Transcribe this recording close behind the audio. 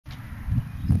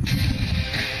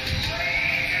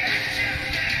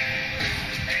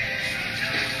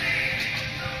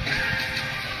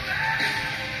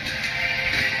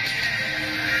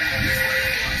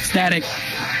Static.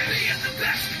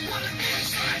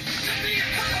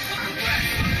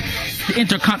 The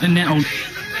Intercontinental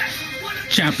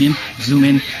champion. Zoom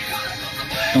in.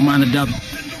 Don't mind the dub.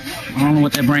 I don't know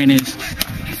what that brain is.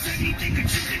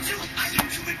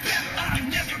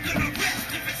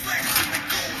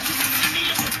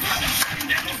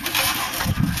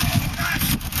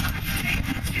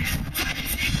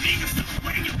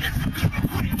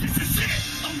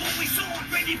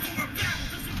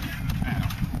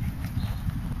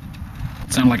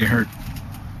 Sound like it hurt.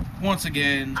 Once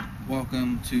again,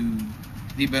 welcome to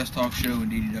the best talk show in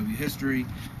DDW history.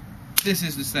 This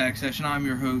is the Static Session. I'm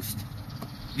your host,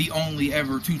 the only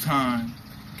ever two-time,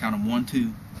 count them 1,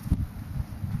 2,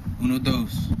 uno,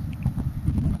 dos.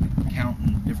 Count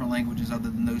in different languages other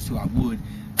than those two, I would.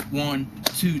 1,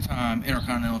 2-time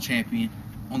Intercontinental champion.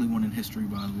 Only one in history,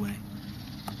 by the way.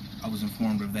 I was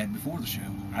informed of that before the show.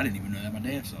 I didn't even know that my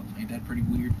damn self. Ain't that pretty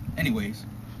weird? Anyways.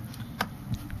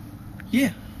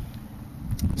 Yeah.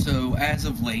 So, as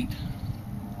of late,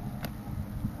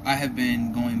 I have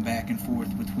been going back and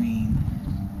forth between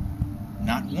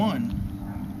not one,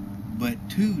 but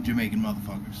 2 Jamaican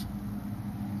motherfuckers.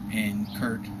 And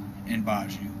Kurt and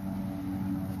Baju.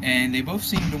 And they both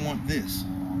seem to want this.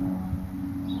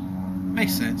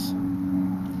 Makes sense.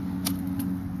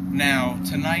 Now,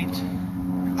 tonight,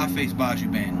 I face Baju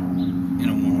Ben in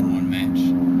a one-on-one match.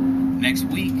 Next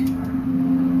week,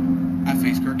 I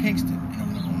face Kurt Kingston in a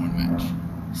one-on-one match.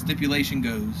 Stipulation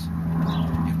goes,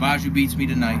 if Baju beats me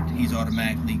tonight, he's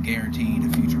automatically guaranteed a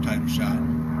future title shot.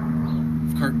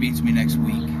 If Kurt beats me next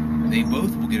week, they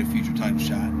both will get a future title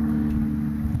shot.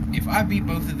 If I beat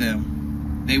both of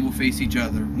them, they will face each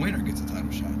other. Winner gets a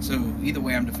title shot. So either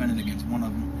way, I'm defending against one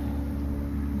of them.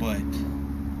 But,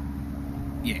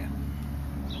 yeah.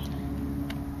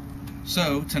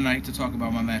 So, tonight, to talk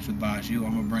about my match with Baju,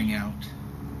 I'm going to bring out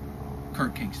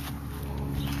Kurt Kingston.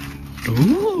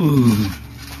 Ooh.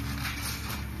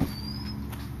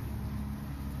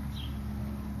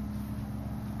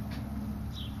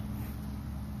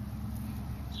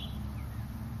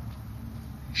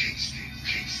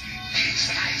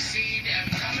 I see them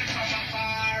coming from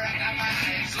afar. I got my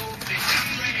eyes open,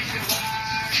 I'm ready to war.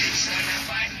 Kingston, I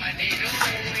fight, but they know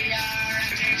who we are.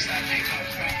 Kingston, they come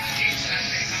from. Kingston,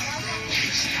 they come from.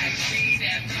 I see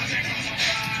them coming from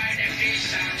afar. Them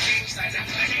Kingston, I'm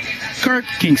ready to get that. Kurt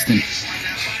Kingston.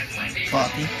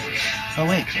 Rocky. Oh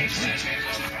wait.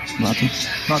 Rocky.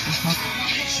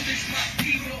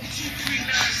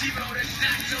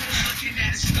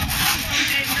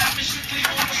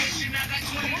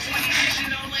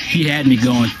 He had me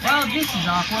going. Well, this is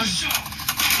awkward.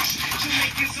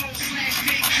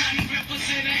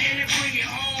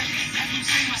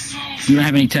 You don't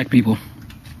have any tech people.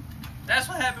 That's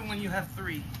what happened when you have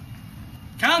 3.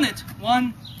 Count it.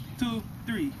 1, 2,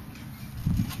 3.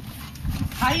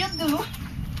 How you do,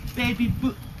 baby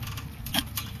boo?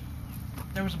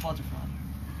 There was a butterfly.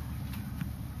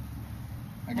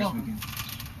 I guess we can.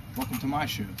 Welcome to my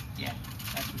show. Yeah,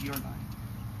 that's what you're like.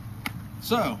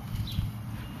 So,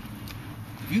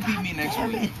 if you beat me next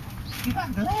Damn week, it. You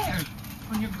got glare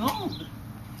on your gold.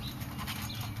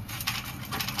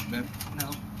 Beth, No,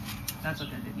 that's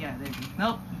okay. Yeah, there you go.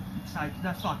 Nope.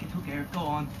 That's fuck it. Who cares? Go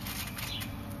on.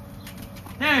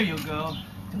 There you go.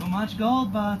 Too much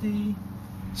gold, buddy.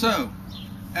 so,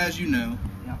 as you know,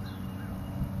 Yeah.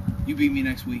 you beat me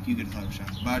next week, you get a title shot.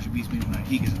 Baju beats me tonight,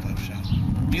 he gets a title shot.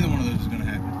 Neither one of those is going to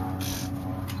happen.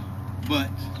 But,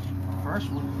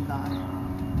 First one died.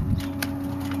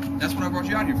 that's what I brought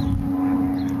you out here for. I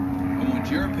want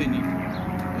your opinion.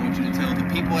 I want you to tell the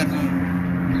people at home,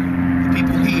 the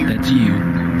people here. That's you.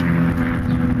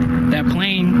 That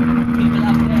plane. People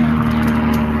up there.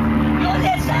 You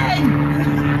listen!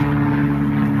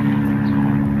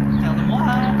 Tell them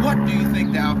why. What do you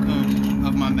think the outcome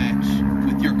of my match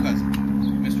with your cousin,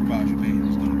 Mr. Baju Ben,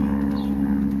 is going to be?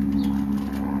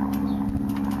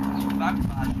 Fuck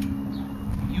buddy.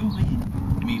 You win.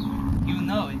 Me win. You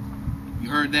know it. You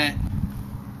heard that?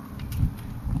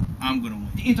 I'm going to win.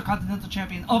 The Intercontinental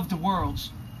Champion of the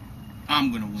worlds.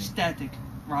 I'm going to win. Static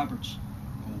Roberts.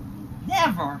 Oh, Lord.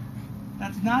 Never.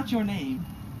 That's not your name.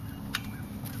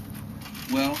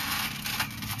 Well,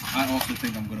 I also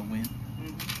think I'm going to win.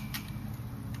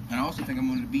 And I also think I'm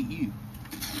going to beat you.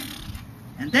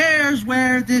 And there's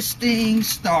where this thing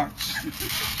starts.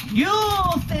 You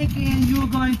thinking you're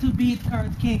going to beat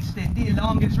Kurt Kingston, the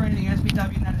longest reigning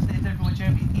SPW United States Heavyweight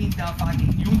Champion in the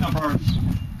fucking universe.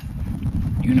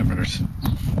 Universe.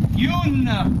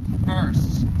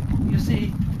 You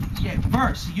see, yeah,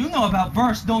 verse. You know about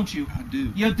verse, don't you? I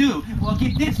do. You do. Well,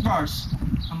 get this verse.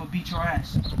 I'm gonna beat your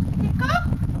ass.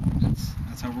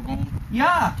 That's how we're going.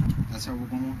 Yeah, That's how we're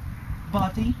going.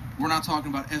 buddy. We're not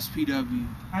talking about SPW.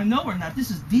 I know we're not.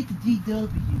 This is DDW.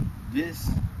 This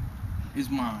is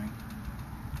mine.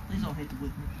 Please don't hate the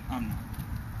with me. I'm not.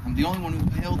 I'm the only one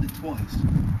who held it twice.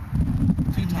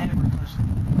 I never touched it.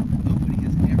 Nobody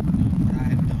has ever done what I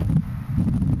have done.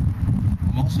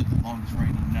 I'm also the longest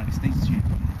reigning United States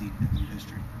champion in DDW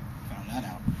history. Found that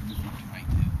out this fucking night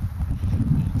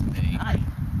too. Today. Night.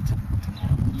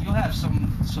 Tomorrow. You have some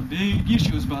big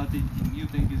issues about it. You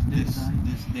think it's this night.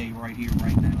 This day right here,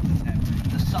 right now, that's happening.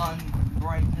 The sun,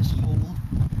 brightness, cold.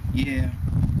 Yeah.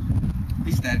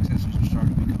 These static sessions are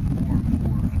starting to become more and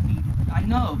more unneeded. I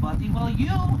know, buddy. Well, you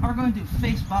are going to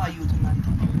face Bayou tonight.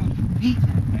 You're going to beat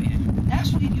him.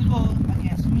 Next week you go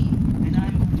against me, and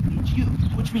I'm going to beat you.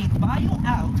 Which means Bayou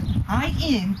out, I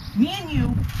in, me and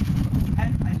you at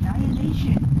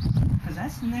Annihilation. Because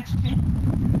that's the next pick.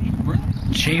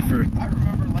 Really? Schaefer. I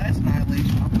remember last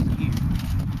Annihilation, I wasn't here.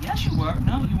 Yes, you were.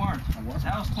 No, you weren't. I was.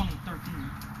 That was 2013.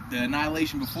 The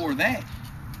Annihilation before that.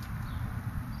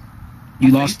 You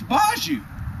I lost. faced Baju.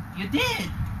 You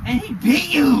did. And he beat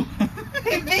you.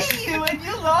 He beat you, and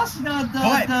you lost the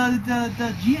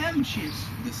GM shit.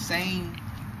 The same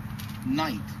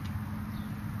night,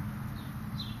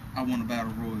 I won a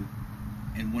Battle Royal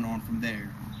and went on from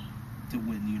there to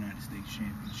win the United States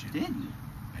Championship. Did you?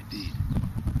 I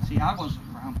did. See, I wasn't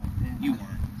around back then. You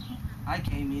weren't. I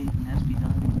came in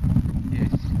SPW. Yeah.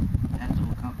 That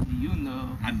little company. You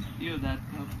know. I know. You're that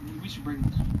company. We should bring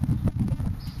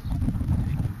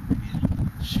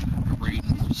Great.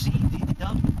 you see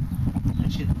DDW.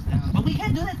 That shit was down. But we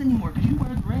can't do that anymore because you wear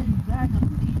the red and black of the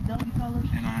DDW colors.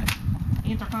 And I,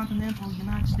 Intercontinental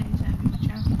United States Heavyweight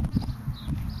Champion.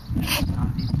 That's not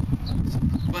it.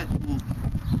 but well,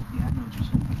 Yeah, I know what you're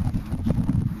saying.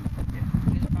 Yeah,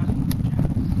 Intercontinental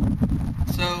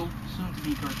Champion. so Soon to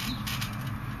be Kirsten.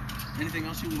 anything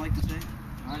else you would like to say?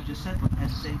 I just said what I had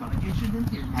to say, but I guess you didn't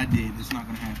hear me. I did. It's not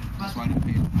gonna happen. That's why I didn't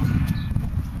pay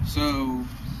it. So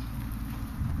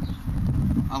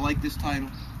I like this title.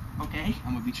 Okay.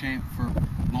 I'm gonna be champ for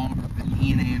longer than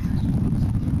Ian Andrews.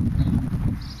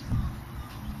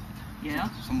 Yeah.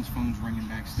 Someone's phone's ringing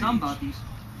backstage. Somebody's.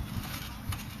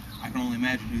 I can only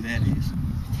imagine who that is.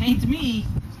 Taint me.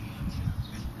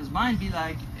 Because mine be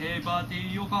like, hey, buddy,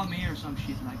 you call me or some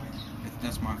shit like that.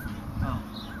 That's my phone. Oh.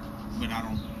 But I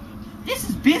don't. This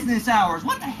is business hours.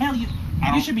 What the hell you... I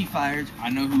You don't- should be fired. I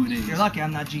know who it is. You're lucky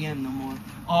I'm not GM no more.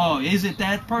 Oh, is it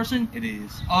that person? It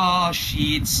is. Oh,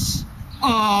 sheets.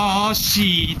 Oh,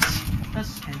 sheets.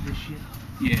 Let's end this shit.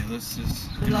 Yeah, let's just.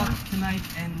 Good luck tonight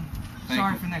and Thank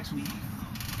sorry you. for next week.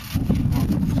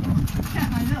 Yeah,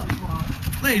 I know. You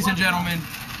are. Ladies and gentlemen,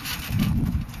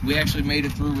 we actually made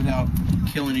it through without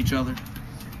killing each other.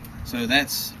 So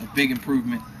that's a big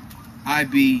improvement. I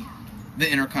be the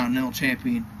Intercontinental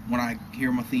Champion. When I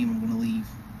hear my theme, I'm going to leave.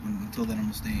 Until then, I'm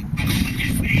going to stay.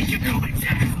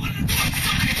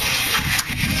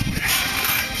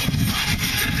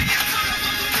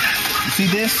 You see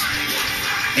this?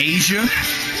 Asia,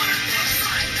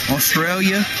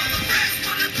 Australia,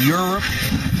 Europe,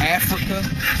 Africa,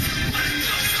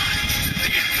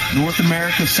 North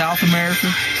America, South America,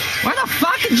 Where the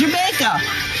fuck is Jamaica?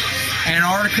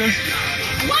 Antarctica.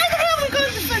 Why the hell are we going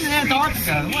to defend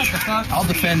Antarctica? What the fuck? I'll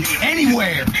defend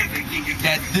anywhere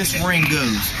that this ring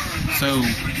goes. So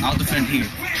I'll defend here.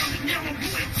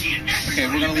 Okay,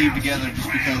 we're gonna leave together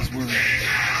just because we're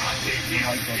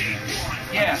hyped up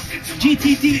now. Yeah.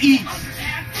 GTTE.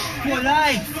 For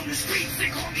life.